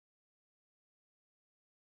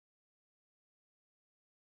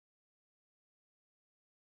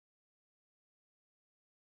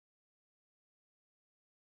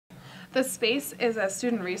The space is a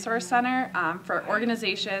student resource center for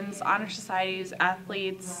organizations, honor societies,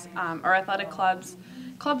 athletes, or athletic clubs,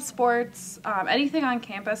 club sports, anything on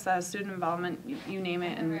campus that has student involvement, you name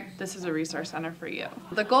it, and this is a resource center for you.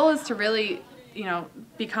 The goal is to really,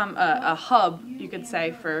 become a hub, you could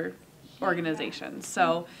say, for organizations.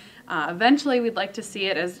 So eventually we'd like to see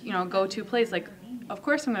it as, a go-to place. Like, of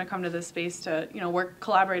course I'm going to come to this space to,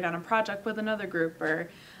 collaborate on a project with another group or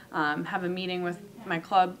have a meeting with my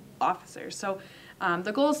club officers. So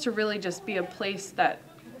the goal is to really just be a place that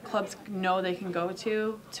clubs know they can go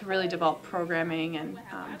to really develop programming and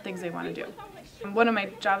things they want to do. One of my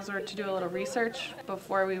jobs were to do a little research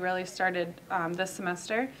before we really started this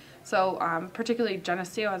semester. So particularly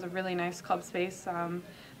Geneseo has a really nice club space.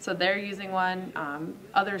 So they're using one.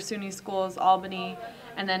 Other SUNY schools, Albany,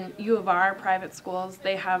 and then U of R private schools,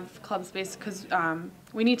 they have club space because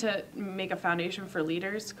we need to make a foundation for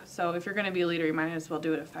leaders. So if you're going to be a leader, you might as well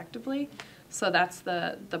do it effectively. So that's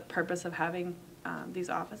the purpose of having these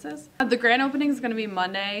offices. The grand opening is going to be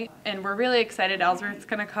Monday, and we're really excited. Ellsworth's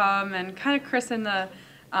going to come and kind of christen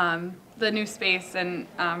the new space, and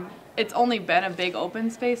it's only been a big open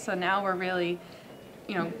space, so now we're really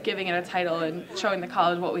giving it a title and showing the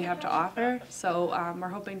college what we have to offer. So we're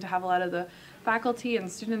hoping to have a lot of the faculty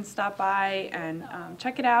and students stop by and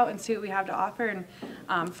check it out and see what we have to offer,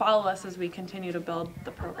 and follow us as we continue to build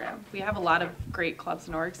the program. We have a lot of great clubs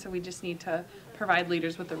and orgs, so we just need to provide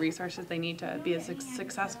leaders with the resources they need to be as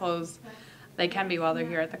successful as they can be while they're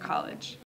here at the college.